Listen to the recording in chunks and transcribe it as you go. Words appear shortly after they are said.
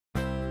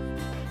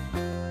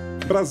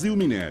Brasil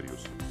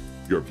Minérios,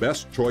 your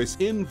best choice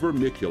in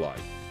vermiculite,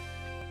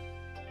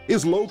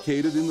 is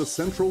located in the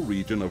central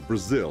region of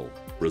Brazil.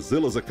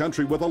 Brazil is a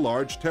country with a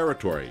large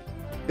territory.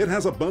 It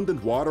has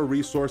abundant water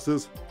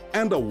resources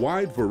and a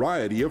wide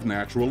variety of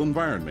natural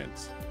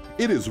environments.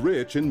 It is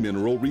rich in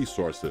mineral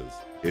resources.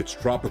 Its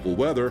tropical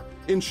weather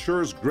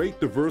ensures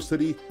great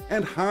diversity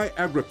and high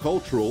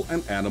agricultural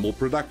and animal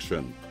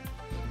production.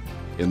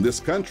 In this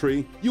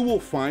country, you will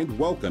find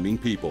welcoming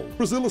people.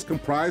 Brazil is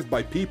comprised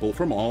by people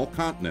from all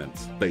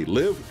continents. They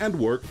live and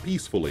work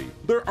peacefully.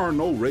 There are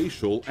no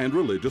racial and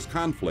religious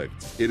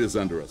conflicts. It is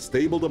under a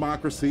stable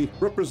democracy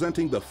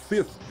representing the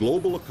fifth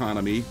global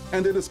economy,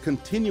 and it is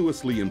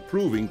continuously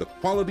improving the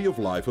quality of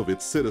life of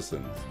its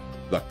citizens.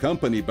 The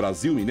company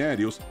Brasil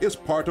Minérios is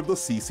part of the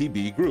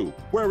CCB group,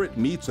 where it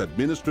meets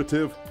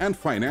administrative and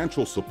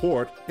financial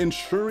support,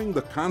 ensuring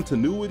the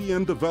continuity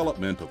and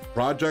development of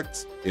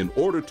projects in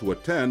order to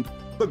attend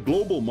the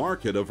global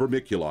market of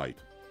vermiculite.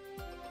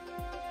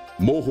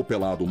 Morro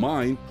Pelado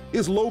Mine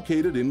is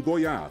located in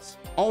Goiás,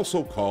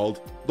 also called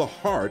the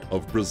heart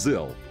of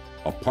Brazil.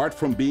 Apart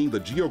from being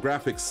the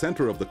geographic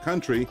center of the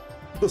country,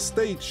 the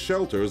state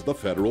shelters the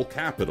federal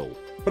capital,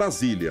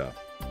 Brasília,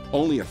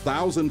 only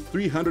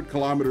 1,300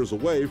 kilometers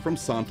away from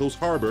Santos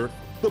Harbor,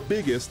 the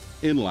biggest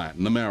in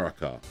Latin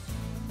America.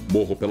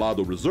 Morro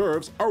Pelado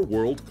reserves are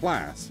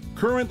world-class.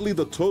 Currently,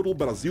 the total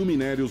Brasil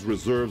Minérios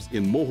reserves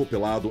in Morro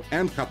Pelado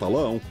and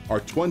Catalão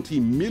are 20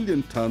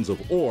 million tons of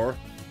ore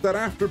that,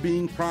 after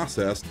being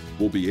processed,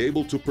 will be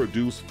able to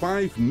produce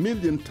 5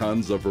 million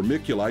tons of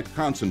vermiculite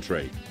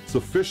concentrate,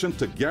 sufficient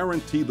to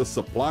guarantee the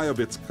supply of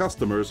its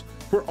customers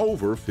for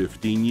over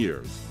 15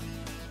 years.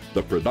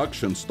 The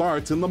production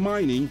starts in the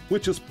mining,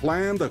 which is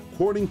planned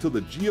according to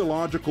the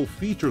geological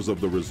features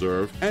of the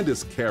reserve and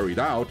is carried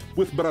out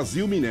with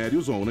Brasil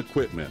Minérios' own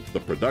equipment.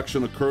 The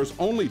production occurs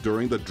only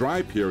during the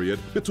dry period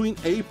between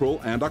April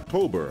and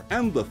October,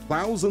 and the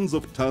thousands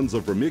of tons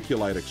of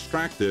vermiculite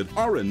extracted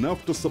are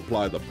enough to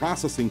supply the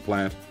processing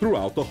plant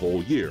throughout the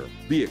whole year.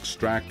 The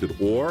extracted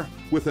ore,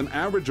 with an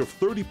average of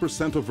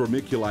 30% of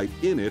vermiculite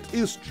in it,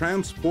 is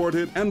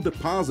transported and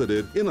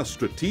deposited in a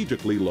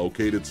strategically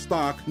located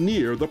stock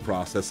near the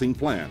processing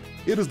plant.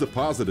 It is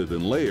deposited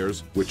in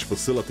layers which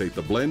facilitate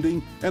the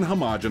blending and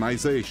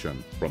homogenization.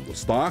 From the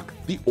stock,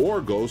 the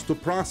ore goes to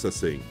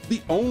processing,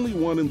 the only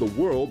one in the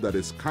world that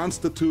is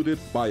constituted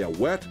by a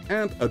wet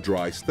and a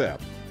dry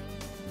step.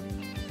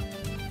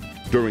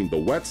 During the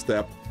wet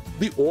step,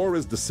 the ore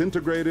is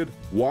disintegrated,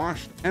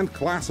 washed, and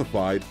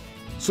classified,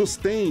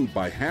 sustained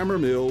by hammer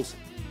mills,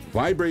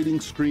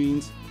 vibrating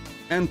screens,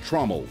 and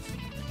trommels.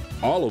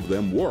 All of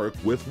them work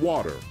with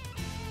water.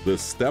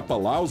 This step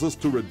allows us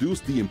to reduce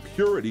the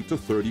impurity to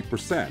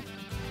 30%.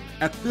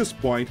 At this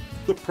point,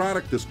 the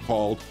product is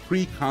called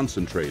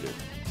pre-concentrated.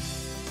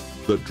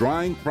 The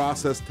drying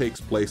process takes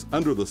place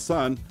under the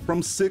sun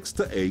from 6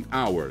 to 8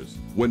 hours.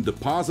 When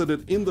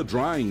deposited in the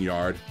drying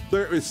yard,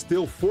 there is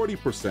still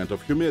 40%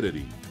 of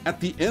humidity. At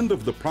the end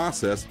of the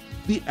process,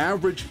 the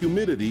average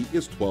humidity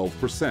is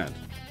 12%.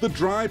 The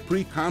dry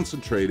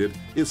pre-concentrated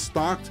is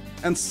stocked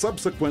and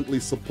subsequently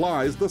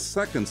supplies the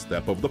second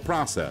step of the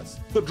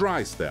process, the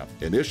dry step.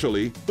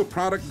 Initially, the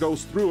product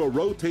goes through a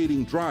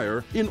rotating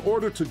dryer in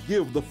order to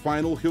give the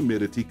final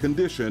humidity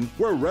condition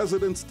where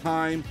residence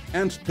time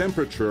and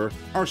temperature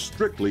are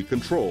strictly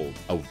controlled,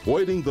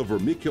 avoiding the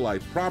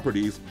vermiculite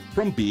properties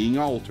from being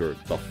altered.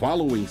 The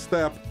following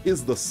step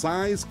is the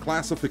size,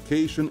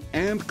 classification,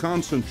 and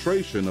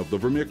concentration of the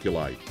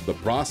vermiculite. The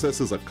process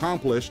is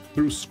accomplished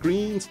through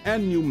screens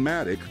and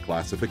pneumatic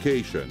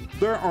classification.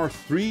 There are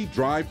 3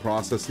 dry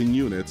processing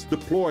units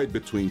deployed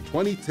between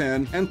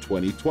 2010 and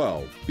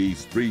 2012.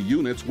 These 3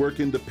 units work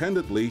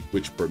independently,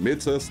 which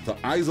permits us to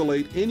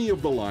isolate any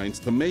of the lines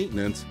to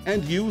maintenance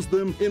and use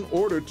them in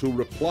order to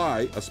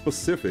reply a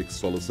specific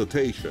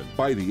solicitation.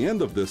 By the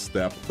end of this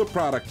step, the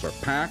products are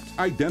packed,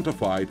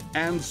 identified,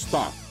 and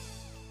stocked.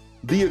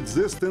 The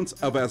existence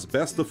of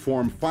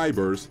asbestiform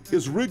fibers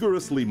is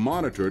rigorously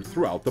monitored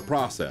throughout the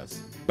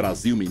process.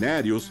 Brasil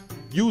Minérios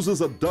uses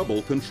a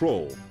double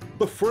control.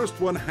 The first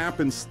one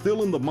happens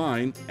still in the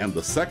mine, and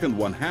the second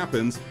one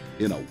happens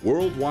in a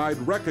worldwide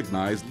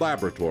recognized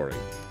laboratory.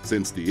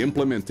 Since the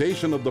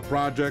implementation of the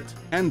project,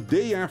 and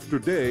day after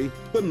day,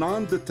 the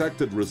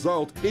non-detected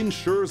result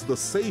ensures the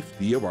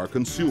safety of our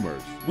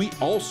consumers. We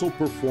also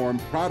perform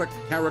product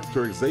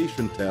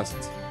characterization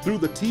tests through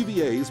the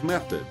TVA's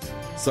methods,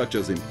 such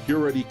as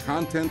impurity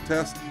content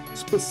test,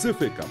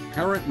 specific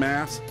apparent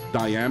mass,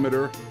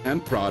 diameter,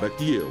 and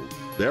product yield.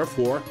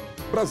 Therefore,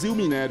 Brasil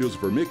Minérios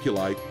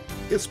vermiculite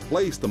is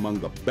placed among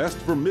the best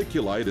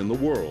vermiculite in the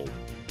world.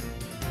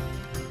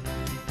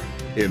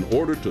 In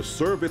order to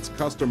serve its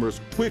customers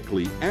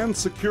quickly and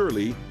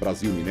securely,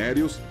 Brasil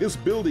Minérios is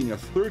building a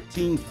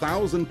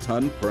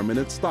 13,000-ton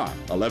permanent stock.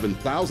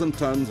 11,000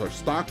 tons are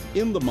stocked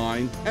in the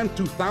mine and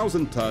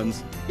 2,000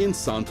 tons in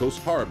Santos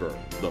Harbor,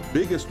 the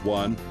biggest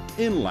one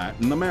in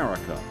Latin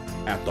America.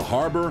 At the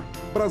harbor,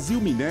 Brasil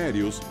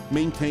Minérios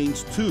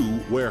maintains 2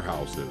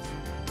 warehouses.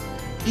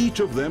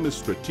 Each of them is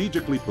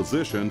strategically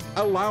positioned,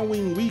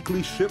 allowing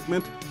weekly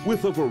shipment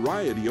with a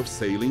variety of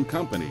sailing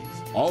companies,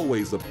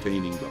 always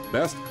obtaining the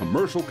best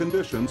commercial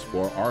conditions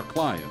for our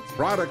clients.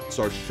 Products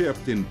are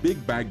shipped in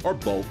big bag or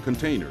bulk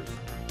containers.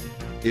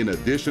 In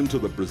addition to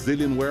the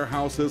Brazilian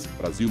warehouses,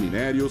 Brasil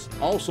Minérios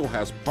also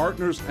has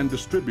partners and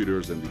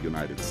distributors in the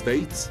United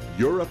States,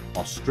 Europe,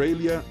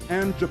 Australia,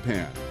 and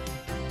Japan.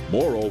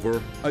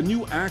 Moreover, a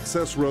new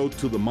access road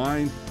to the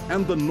mine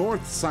and the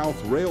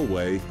North-South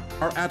Railway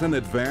are at an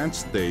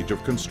advanced stage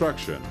of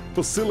construction,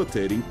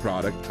 facilitating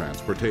product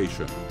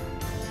transportation.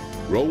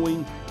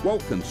 Growing while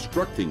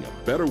constructing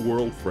a better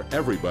world for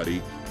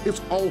everybody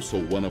is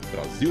also one of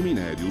Brasil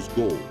Minérios'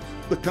 goals.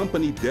 The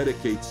company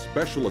dedicates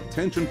special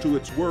attention to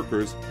its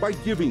workers by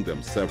giving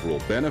them several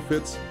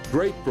benefits,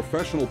 great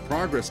professional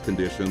progress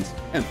conditions,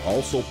 and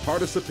also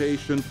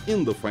participation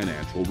in the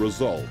financial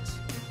results.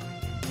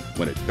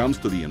 When it comes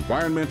to the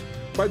environment,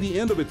 by the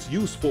end of its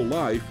useful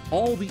life,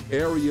 all the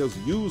areas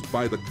used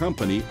by the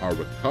company are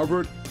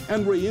recovered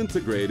and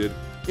reintegrated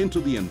into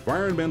the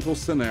environmental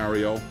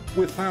scenario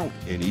without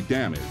any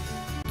damage.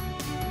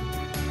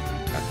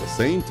 At the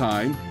same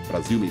time,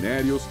 Brasil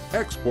Minérios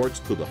exports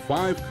to the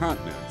 5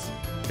 continents.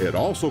 It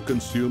also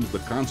consumes the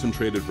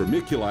concentrated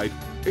vermiculite,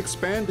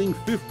 expanding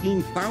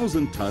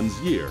 15,000 tons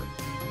a year.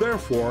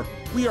 Therefore,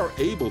 we are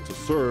able to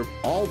serve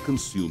all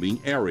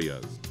consuming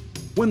areas.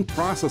 When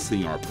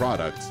processing our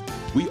products,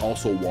 we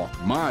also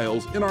walk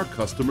miles in our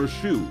customers'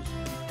 shoes,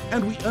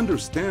 and we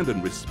understand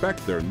and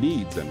respect their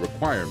needs and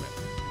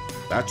requirements.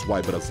 That's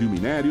why Brasil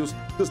Minérios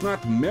does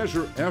not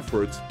measure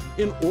efforts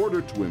in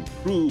order to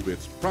improve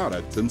its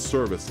products and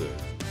services.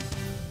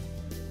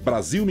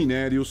 Brasil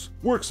Minérios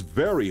works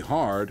very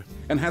hard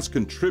and has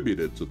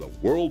contributed to the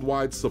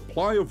worldwide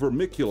supply of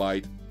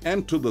vermiculite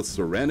and to the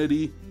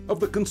serenity of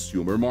the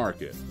consumer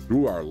market.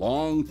 Through our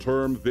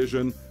long-term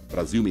vision,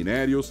 Brasil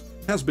Minérios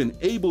has been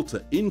able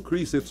to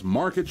increase its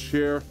market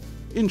share,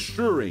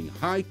 ensuring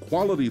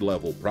high-quality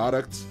level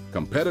products,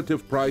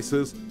 competitive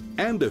prices,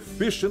 and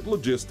efficient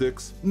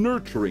logistics,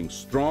 nurturing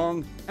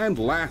strong and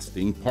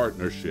lasting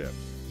partnerships.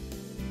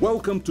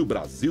 Welcome to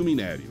Brasil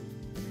Minérios,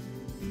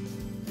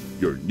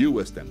 your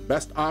newest and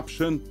best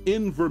option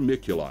in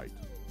vermiculite.